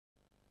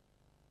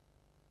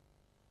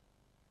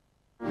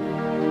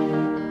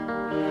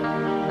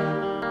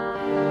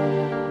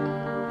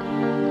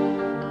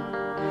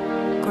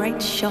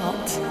red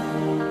shot.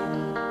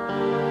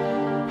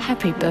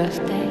 Happy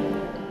birthday.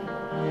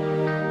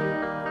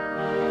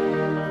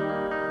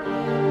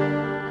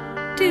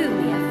 Do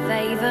me a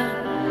favour.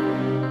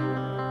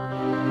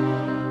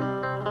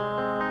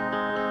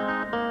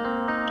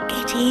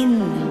 Get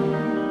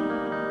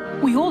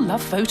in. We all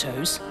love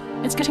photos.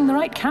 It's getting the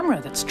right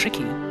camera that's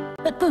tricky.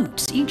 At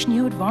Boots, each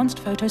new advanced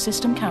photo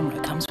system camera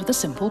comes with a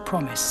simple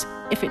promise.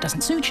 If it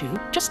doesn't suit you,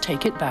 just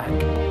take it back.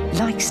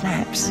 Like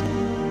snaps.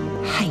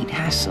 Hate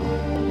hassle.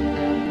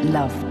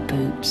 Love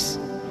Boots.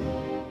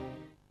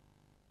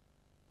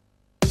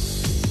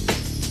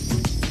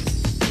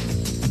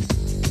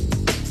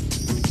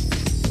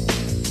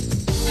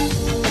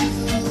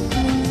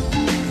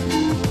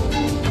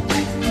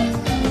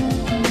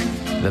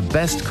 The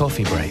best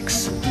coffee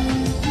breaks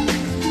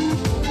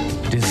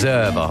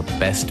deserve our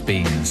best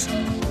beans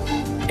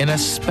in a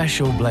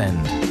special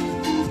blend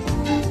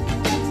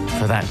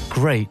for that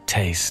great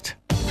taste.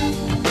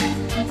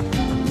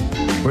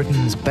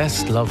 Britain's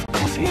best loved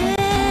coffee.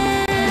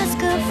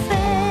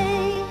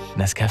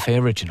 Nescafe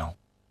Original.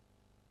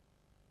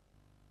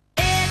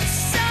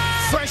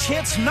 Fresh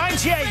Hits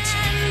 98.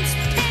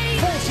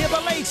 40 of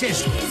the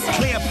latest.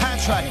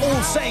 Cleopatra,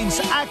 All Saints,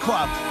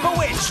 Aqua,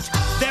 Bewitched.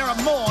 There are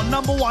more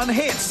 #1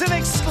 hits and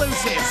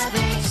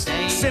exclusives.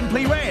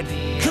 Simply Red,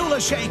 Cooler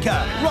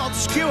Shaker, Rod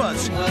Stewart,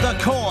 The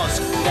Cause.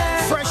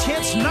 Fresh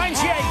Hits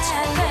 98.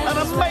 An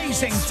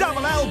amazing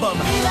double album.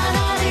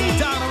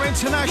 Dana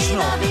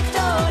International.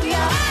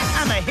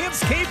 And the hits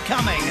keep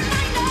coming.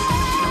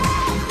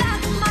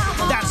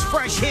 That's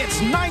Fresh Hits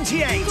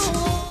 98.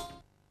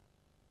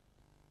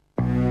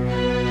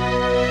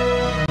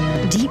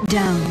 Deep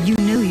down, you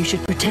know you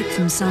should protect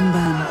from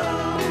sunburn.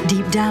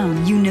 Deep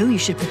down, you know you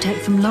should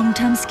protect from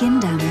long-term skin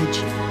damage.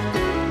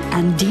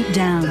 And deep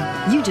down,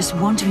 you just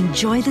want to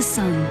enjoy the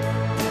sun.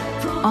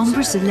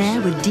 Ombre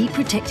Solaire with Deep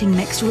Protecting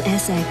Menstrual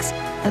SX,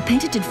 a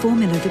patented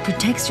formula that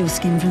protects your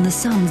skin from the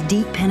sun's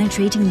deep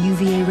penetrating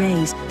UVA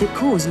rays that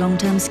cause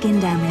long-term skin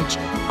damage.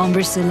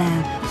 Ombre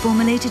Solaire,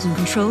 formulated and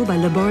controlled by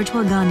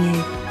Laboratoire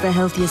Garnier for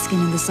healthier skin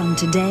in the sun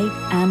today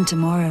and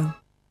tomorrow.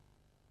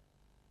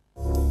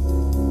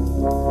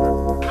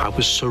 I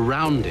was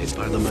surrounded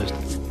by the most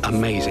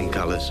amazing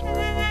colours.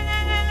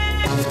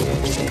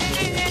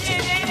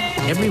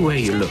 Everywhere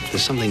you look,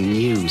 there's something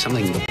new,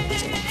 something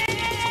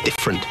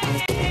different.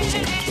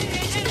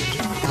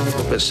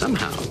 But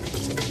somehow,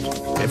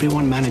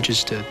 everyone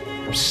manages to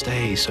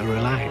stay so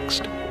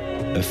relaxed.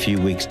 A few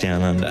weeks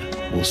down under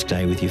will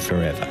stay with you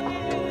forever.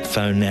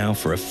 Phone now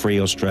for a free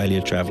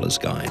Australia Traveller's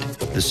Guide.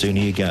 The sooner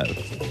you go,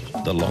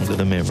 the longer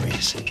the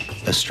memories.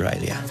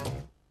 Australia.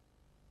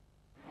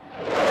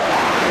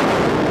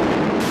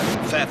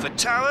 Fairford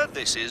Tower,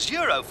 this is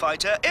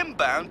Eurofighter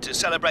inbound to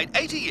celebrate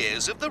 80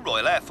 years of the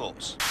Royal Air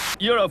Force.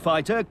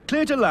 Eurofighter,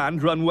 clear to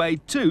land runway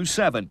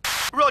 27.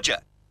 Roger.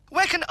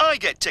 Where can I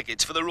get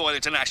tickets for the Royal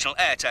International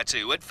Air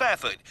Tattoo at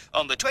Fairford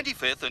on the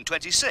 25th and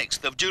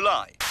 26th of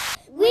July?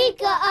 We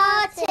got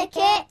our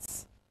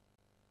tickets.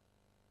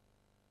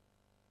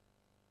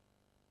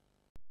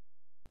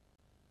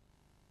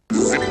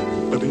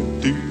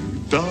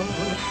 Zippity-doo-dah,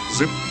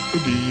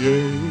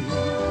 zippity-yay.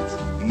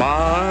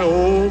 My,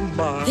 oh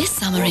my. This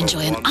summer,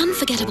 enjoy an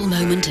unforgettable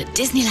moment at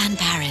Disneyland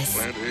Paris.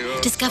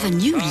 Discover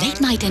new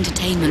late-night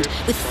entertainment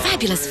with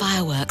fabulous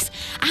fireworks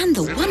and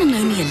the one and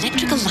only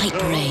electrical light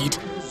parade.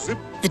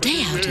 The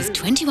day out is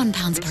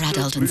 £21 per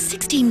adult and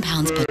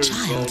 £16 per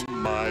child.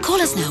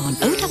 Call us now on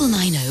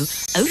 0990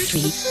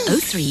 03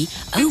 03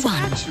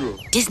 01.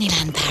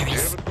 Disneyland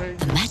Paris.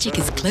 The magic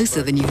is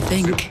closer than you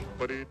think.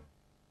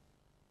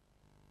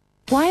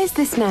 Why is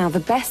this now the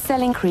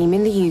best-selling cream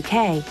in the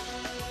UK?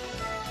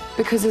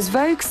 Because as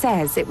Vogue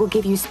says, it will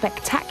give you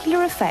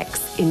spectacular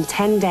effects in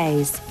 10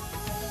 days.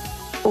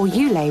 Or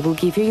Ulay will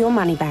give you your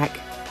money back.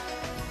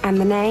 And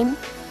the name?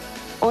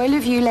 Oil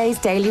of Ulay's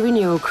Daily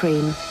Renewal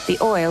Cream, the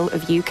oil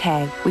of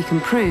UK. We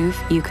can prove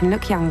you can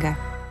look younger.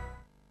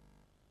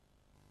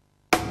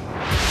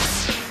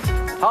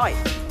 Hi,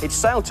 it's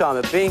sale time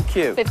at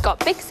B&Q. They've got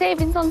big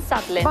savings on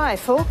saddling. Buy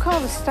 4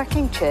 Carver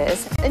stacking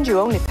chairs and you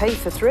only pay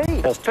for 3.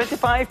 There's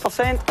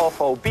 25%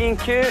 off all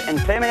B&Q and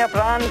Premier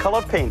brand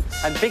coloured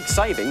paints. And big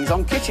savings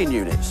on kitchen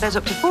units. There's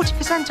up to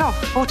 40% off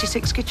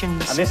 46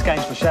 kitchens. And this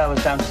game's for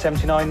showers down to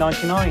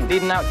 $79.99.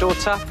 Need an outdoor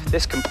tap?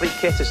 This complete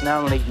kit is now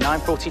only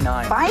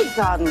 $9.49. Buy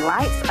garden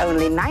lights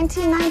only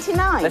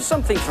 $19.99. There's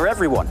something for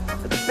everyone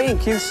at the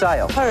B&Q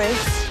sale. Hurry,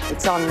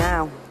 it's on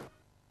now.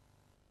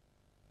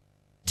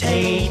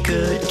 Take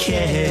good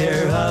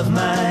care of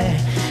my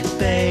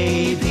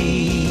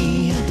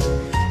baby.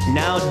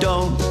 Now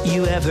don't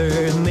you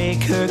ever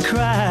make her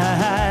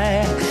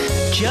cry.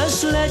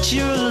 Just let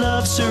your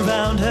love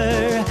surround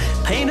her.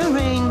 Paint a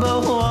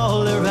rainbow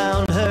all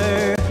around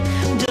her.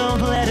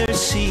 Don't let her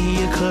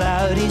see a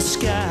cloudy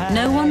sky.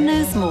 No one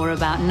knows more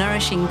about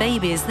nourishing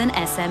babies than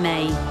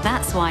SMA.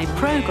 That's why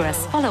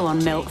Progress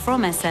Follow-On Milk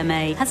from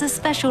SMA has a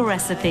special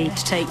recipe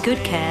to take good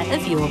care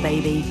of your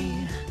baby.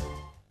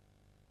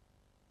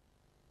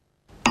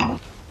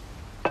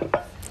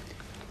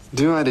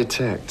 Do I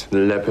detect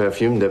Le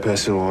Perfume de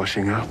Persil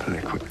washing up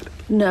liquid?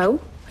 No,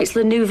 it's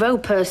the nouveau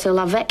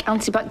Persil avec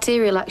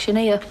antibacterial action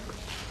here.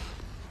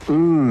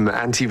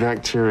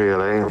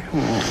 Antibacterial,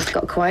 eh?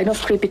 Got quite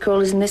enough creepy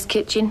crawlers in this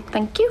kitchen,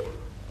 thank you.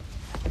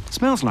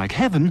 Smells like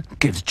heaven,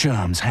 gives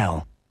germs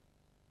hell.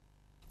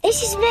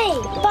 This is me,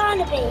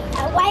 Barnaby,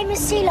 at Weymouth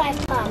Sea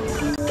Life Park.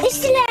 This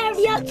is the lair of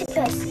the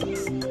octopus.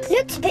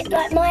 Looks a bit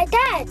like my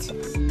dad.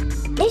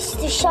 This is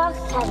the Shark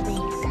Academy.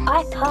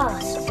 I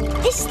passed.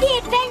 This is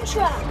the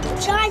Adventurer,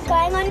 which I'm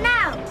going on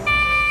now.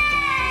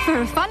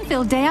 For a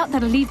fun-filled day out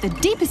that'll leave the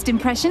deepest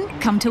impression,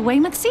 come to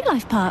Weymouth Sea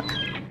Life Park.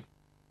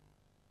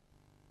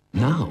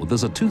 Now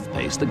there's a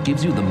toothpaste that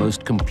gives you the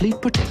most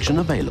complete protection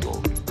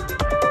available.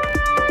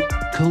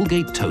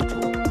 Colgate Total.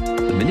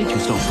 The minute you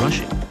stop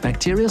brushing,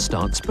 bacteria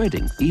start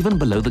spreading, even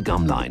below the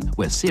gum line,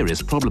 where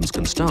serious problems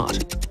can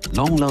start.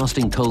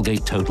 Long-lasting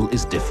Colgate Total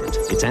is different.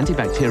 Its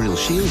antibacterial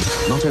shield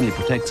not only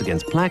protects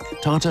against plaque,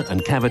 tartar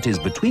and cavities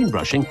between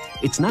brushing,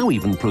 it's now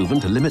even proven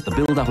to limit the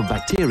build-up of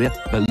bacteria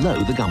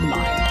below the gum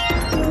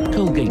line.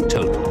 Colgate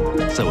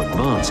Total. So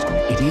advanced,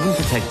 it even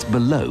protects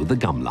below the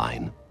gum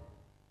line.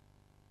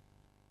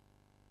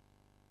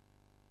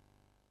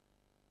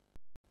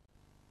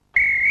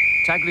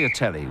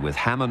 Tagliatelle with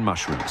ham and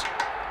mushrooms,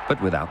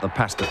 but without the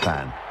pasta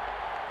pan.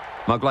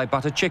 Mughlai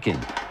butter chicken,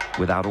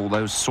 without all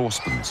those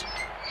saucepans.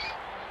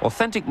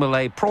 Authentic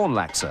Malay prawn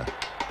laksa,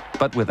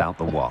 but without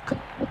the wok.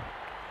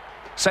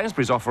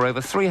 Sainsbury's offer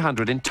over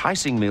 300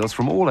 enticing meals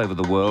from all over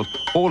the world,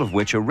 all of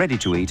which are ready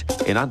to eat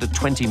in under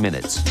 20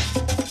 minutes.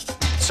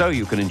 So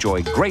you can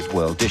enjoy great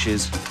world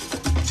dishes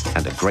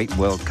and a great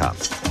World Cup.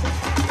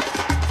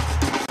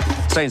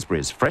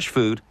 Sainsbury's, fresh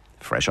food,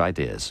 fresh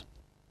ideas.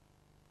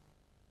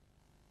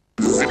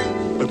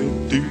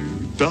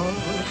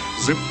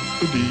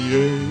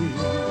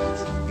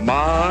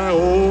 My,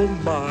 oh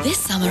my. This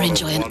summer,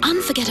 enjoy an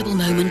unforgettable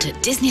moment at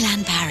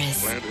Disneyland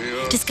Paris.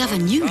 Discover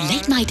new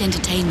late-night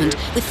entertainment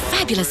with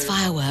fabulous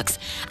fireworks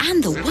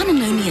and the one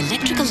and only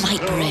electrical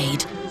light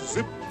parade.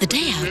 The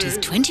day out is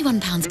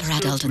 £21 per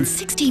adult and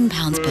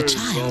 £16 per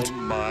child.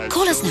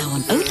 Call us now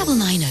on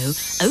 0990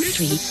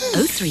 03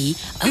 03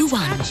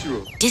 01.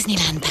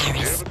 Disneyland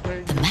Paris.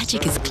 The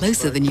magic is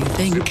closer than you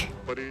think.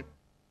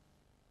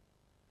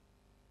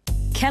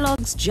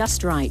 Kellogg's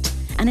Just Right,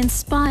 an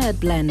inspired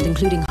blend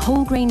including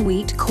whole grain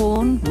wheat,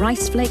 corn,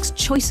 rice flakes,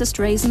 choicest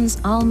raisins,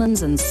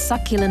 almonds and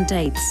succulent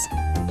dates.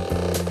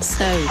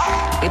 So,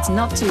 it's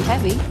not too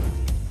heavy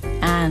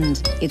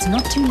and it's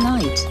not too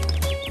light.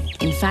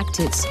 In fact,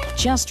 it's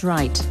just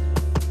right.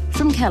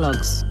 From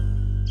Kellogg's.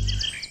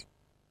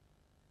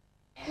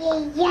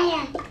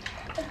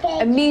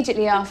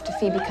 Immediately after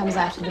Phoebe comes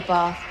out of the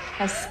bath,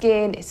 her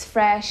skin is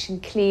fresh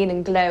and clean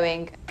and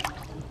glowing.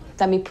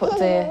 Then we put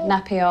the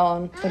nappy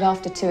on, but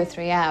after 2 or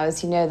 3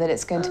 hours, you know that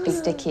it's going to be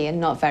sticky and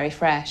not very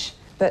fresh.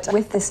 But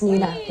with this new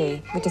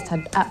nappy, we just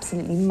had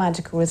absolutely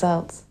magical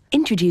results.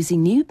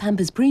 Introducing new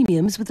Pampers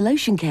Premiums with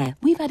Lotion Care.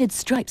 We've added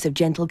stripes of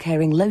gentle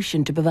caring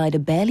lotion to provide a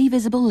barely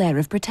visible layer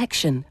of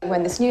protection.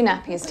 When this new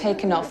nappy is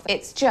taken off,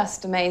 it's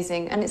just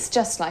amazing, and it's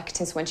just like it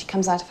is when she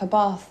comes out of her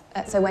bath.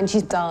 So when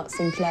she's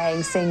dancing,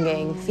 playing,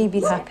 singing,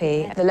 Phoebe's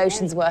happy, the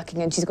lotion's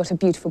working, and she's got a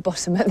beautiful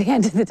bottom at the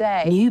end of the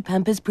day. New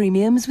Pampers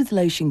Premiums with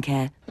Lotion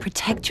Care.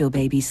 Protect your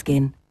baby's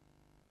skin.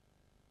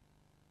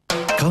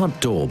 Carte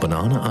D'Or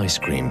banana ice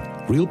cream.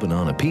 Real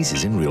banana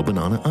pieces in real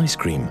banana ice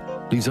cream.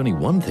 Leaves only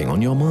one thing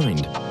on your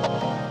mind.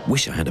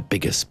 Wish I had a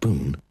bigger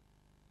spoon.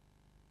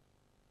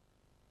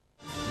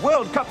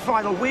 World Cup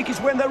final week is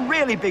when the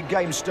really big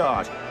games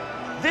start.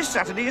 This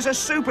Saturday is a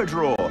super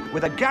draw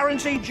with a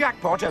guaranteed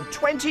jackpot of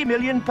 £20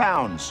 million.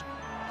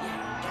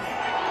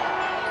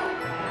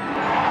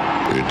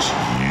 It's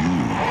you.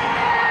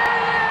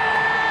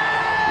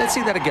 Let's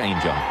see that again,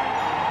 John.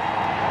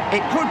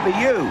 It could be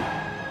you.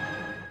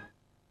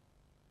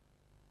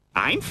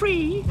 I'm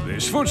free.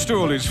 This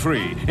footstool is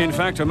free. In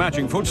fact, a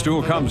matching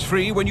footstool comes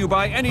free when you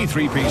buy any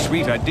three-piece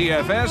suite at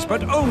DFS,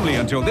 but only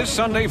until this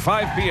Sunday,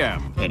 5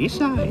 p.m. Any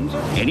size,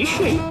 any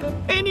shape,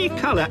 any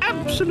color,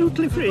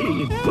 absolutely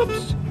free.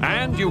 Whoops.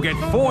 And you get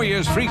 4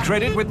 years free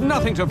credit with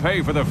nothing to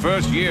pay for the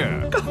first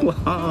year. Go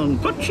on,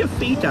 put your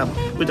feet up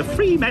with a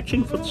free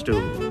matching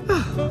footstool.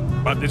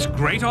 But this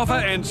great offer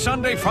ends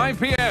Sunday, 5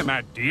 p.m.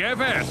 at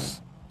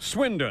DFS.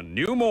 Swindon,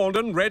 New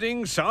Malden,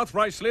 Reading, South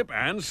Ruislip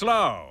and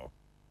Slough.